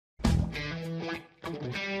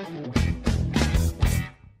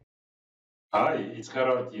Hi, it's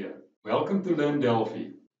Gerard here. Welcome to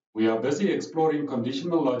LearnDelphi. We are busy exploring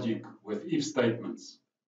conditional logic with if statements.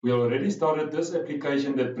 We already started this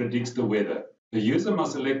application that predicts the weather. The user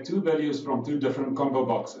must select two values from two different combo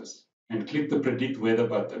boxes and click the Predict Weather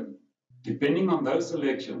button. Depending on those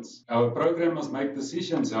selections, our program must make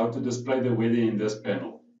decisions how to display the weather in this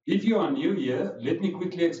panel. If you are new here, let me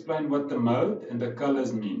quickly explain what the mode and the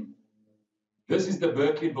colors mean. This is the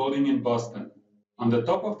Berkeley building in Boston. On the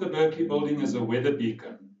top of the Berkeley building is a weather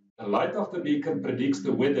beacon. The light of the beacon predicts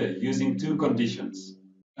the weather using two conditions,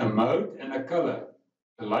 a mode and a color.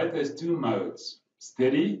 The light has two modes,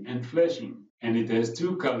 steady and flashing, and it has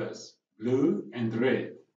two colors, blue and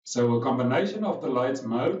red. So a combination of the light's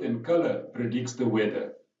mode and color predicts the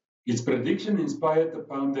weather. Its prediction inspired the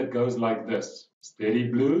poem that goes like this: steady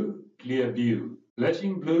blue, clear view,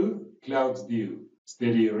 flashing blue, clouds due,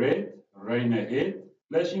 steady red, rain ahead,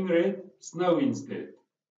 flashing red, snow instead.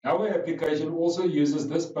 Our application also uses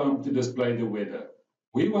this poem to display the weather.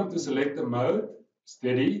 We want to select a mode,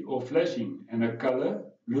 steady or flashing, and a color,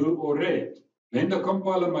 blue or red. Then the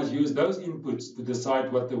compiler must use those inputs to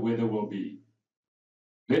decide what the weather will be.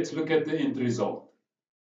 Let's look at the end result.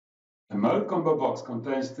 The mode combo box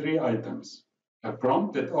contains three items: a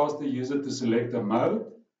prompt that asks the user to select a mode,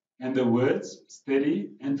 and the words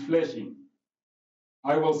steady and flashing.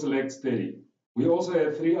 I will select steady. We also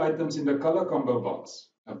have three items in the color combo box,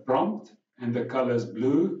 a prompt and the colors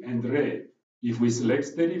blue and red. If we select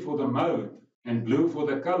steady for the mode and blue for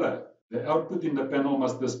the color, the output in the panel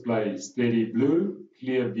must display steady blue,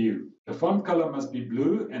 clear view. The font color must be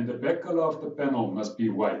blue and the back color of the panel must be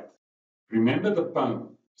white. Remember the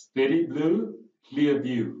poem: steady blue, clear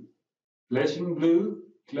view, flashing blue,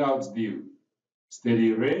 clouds due,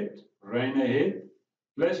 steady red, rain ahead,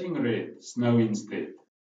 flashing red, snow instead.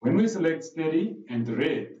 When we select steady and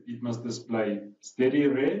red, it must display steady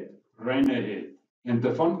red, rain ahead, and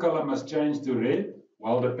the font color must change to red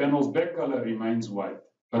while the panel's back color remains white.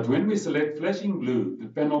 But when we select flashing blue, the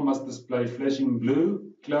panel must display flashing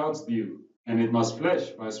blue, clouds due, and it must flash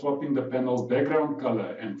by swapping the panel's background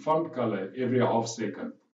color and font color every half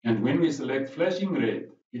second. And when we select flashing red,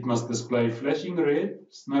 it must display flashing red,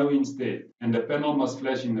 snow instead, and the panel must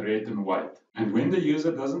flash in red and white. And when the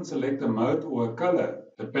user doesn't select a mode or a color,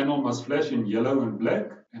 the panel must flash in yellow and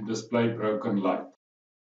black and display broken light.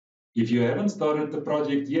 If you haven't started the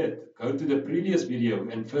project yet, go to the previous video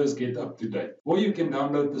and first get up to date. Or you can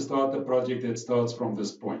download the starter project that starts from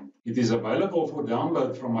this point. It is available for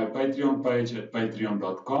download from my Patreon page at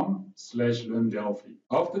patreon.com/LearnDelphi.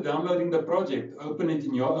 After downloading the project, open it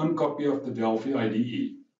in your own copy of the Delphi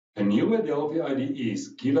IDE. The newer Delphi IDEs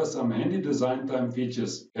give us some handy design time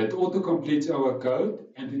features that auto-completes our code,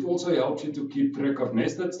 and it also helps you to keep track of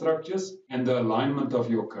nested structures and the alignment of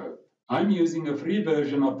your code. I'm using a free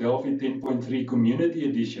version of Delphi 10.3 Community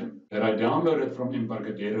Edition that I downloaded from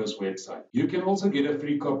Embarcadero's website. You can also get a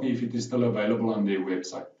free copy if it is still available on their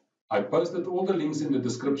website. I posted all the links in the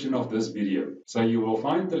description of this video, so you will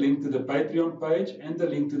find the link to the Patreon page and the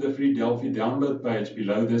link to the free Delphi download page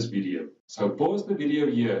below this video. So pause the video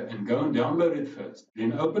here and go and download it first.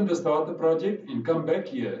 Then open the starter project and come back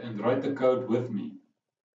here and write the code with me.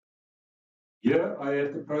 Here I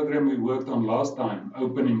have the program we worked on last time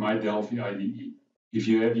open in my Delphi IDE. If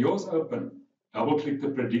you have yours open, double-click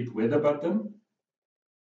the Predict Weather button.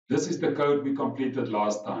 This is the code we completed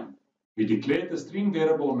last time. We declared a string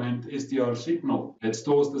variable named strSignal that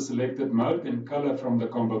stores the selected mode and color from the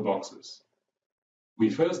combo boxes. We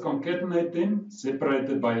first concatenate them,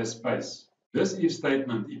 separated by a space. This if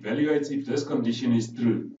statement evaluates if this condition is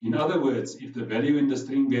true. In other words, if the value in the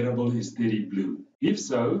string variable is steady blue. If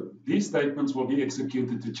so, these statements will be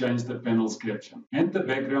executed to change the panel's caption, and the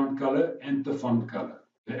background color and the font color.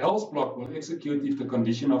 The else block will execute if the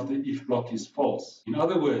condition of the if block is false. In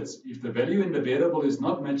other words, if the value in the variable is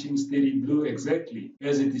not matching steady blue exactly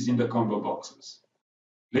as it is in the combo boxes.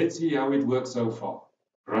 Let's see how it works so far.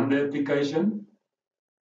 Run the application.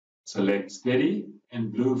 Select steady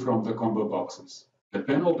and blue from the combo boxes. The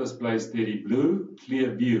panel displays steady blue,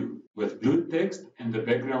 clear view, with blue text and the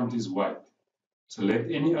background is white.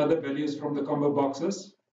 Select any other values from the combo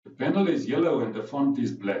boxes. The panel is yellow and the font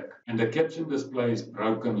is black, and the caption displays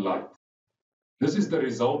broken light. This is the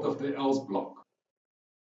result of the else block.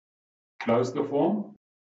 Close the form.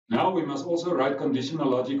 Now we must also write conditional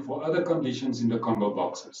logic for other conditions in the combo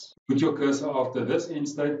boxes. Put your cursor after this end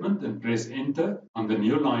statement and press enter. On the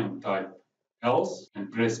new line, type else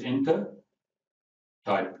and press enter.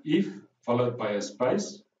 Type if, followed by a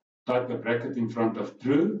space. Type a bracket in front of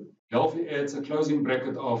true. Delphi adds a closing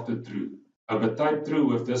bracket after true. But type true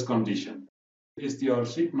with this condition.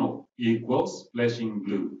 strSignal equals flashing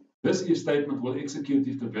blue. This if statement will execute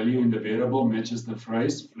if the value in the variable matches the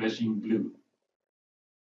phrase flashing blue.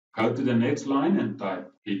 Go to the next line and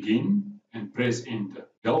type begin and press enter.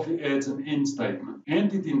 Delphi adds an end statement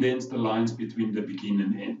and it indents the lines between the begin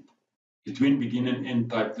and end. Between begin and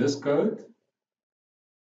end, type this code.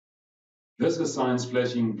 This assigns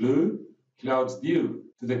flashing blue clouds due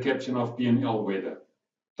to the caption of P&L weather.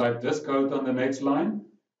 Type this code on the next line.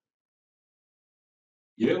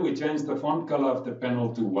 Here we change the font color of the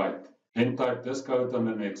panel to white. Then type this code on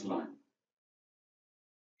the next line.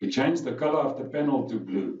 We change the color of the panel to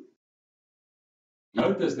blue.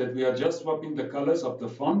 Notice that we are just swapping the colors of the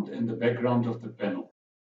font and the background of the panel.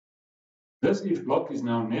 This if block is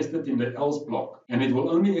now nested in the else block, and it will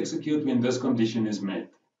only execute when this condition is met.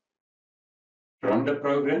 Run the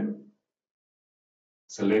program.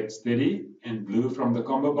 Select steady and blue from the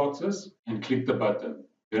combo boxes and click the button.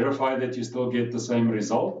 Verify that you still get the same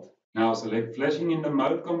result. Now select flashing in the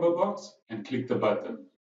mode combo box and click the button.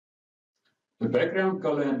 The background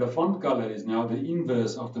color and the font color is now the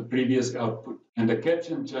inverse of the previous output, and the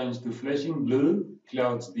caption changed to flashing blue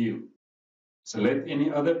clouds due. Select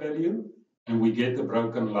any other value and we get a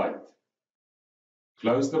broken light.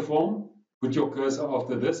 Close the form, put your cursor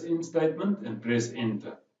after this in statement and press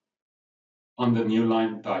enter. On the new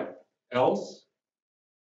line type else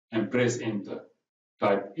and press enter.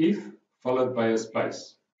 Type if followed by a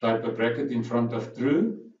space. Type a bracket in front of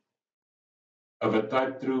true. Over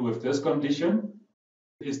type true with this condition,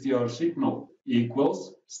 str signal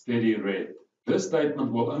equals steady red. This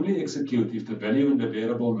statement will only execute if the value in the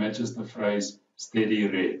variable matches the phrase steady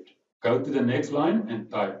red. Go to the next line and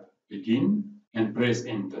type begin and press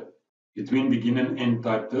enter. Between begin and end,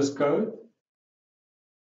 type this code.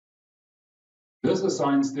 This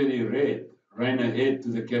assigns steady red, rain ahead to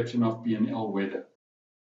the caption of P&L weather.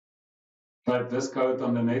 Type this code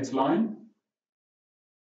on the next line.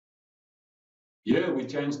 Here we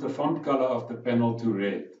change the font color of the panel to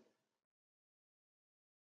red.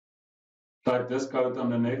 Type this code on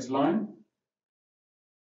the next line.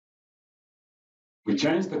 We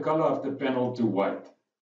change the color of the panel to white.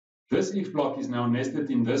 This if block is now nested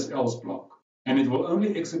in this else block, and it will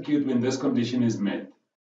only execute when this condition is met.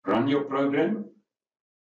 Run your program.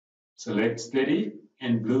 Select steady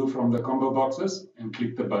and blue from the combo boxes and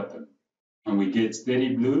click the button. And we get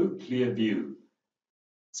steady blue clear view.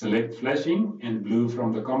 Select flashing and blue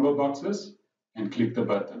from the combo boxes and click the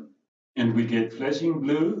button. And we get flashing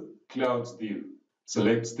blue clouds due.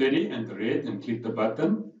 Select steady and red and click the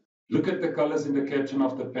button. Look at the colors in the caption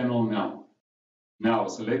of the panel now. Now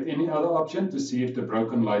select any other option to see if the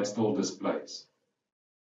broken light still displays.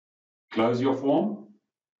 Close your form.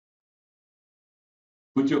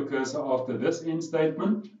 Put your cursor after this end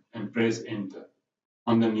statement and press enter.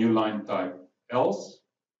 On the new line type else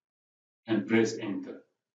and press enter.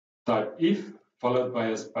 Type if followed by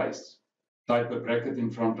a space. Type a bracket in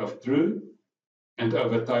front of true and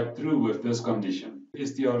over type true with this condition.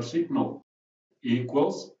 str signal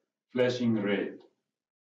equals flashing red.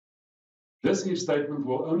 This if statement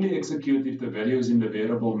will only execute if the values in the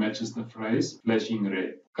variable matches the phrase flashing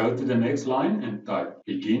red. Go to the next line and type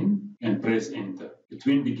begin and press enter.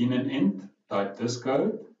 Between begin and end, type this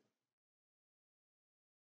code.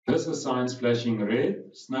 This assigns flashing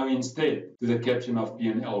red, snow instead, to the caption of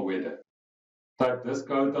P&L weather. Type this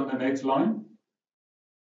code on the next line.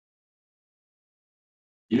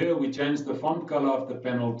 Here we change the font color of the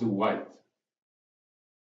panel to white.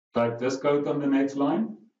 Type this code on the next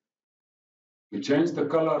line. We change the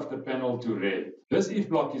color of the panel to red. This if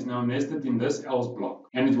block is now nested in this else block,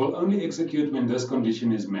 and it will only execute when this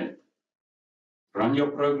condition is met. Run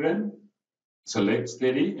your program. Select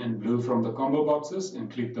steady and blue from the combo boxes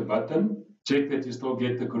and click the button. Check that you still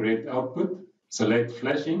get the correct output. Select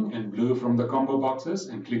flashing and blue from the combo boxes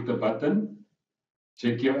and click the button.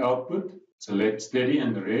 Check your output. Select steady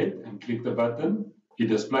and red and click the button. It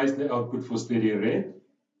displays the output for steady red.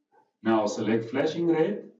 Now select flashing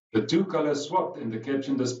red. The two colors swapped and the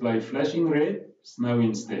caption display flashing red, snow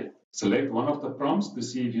instead. Select one of the prompts to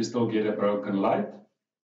see if you still get a broken light.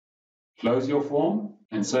 Close your form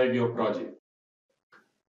and save your project.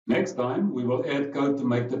 Next time, we will add code to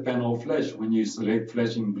make the panel flash when you select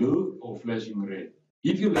flashing blue or flashing red.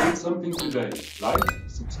 If you learned something today, like,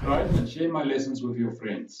 subscribe and share my lessons with your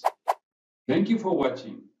friends. Thank you for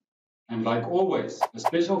watching. And like always, a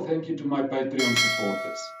special thank you to my Patreon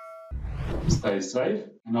supporters. Stay safe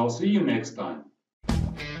and I'll see you next time.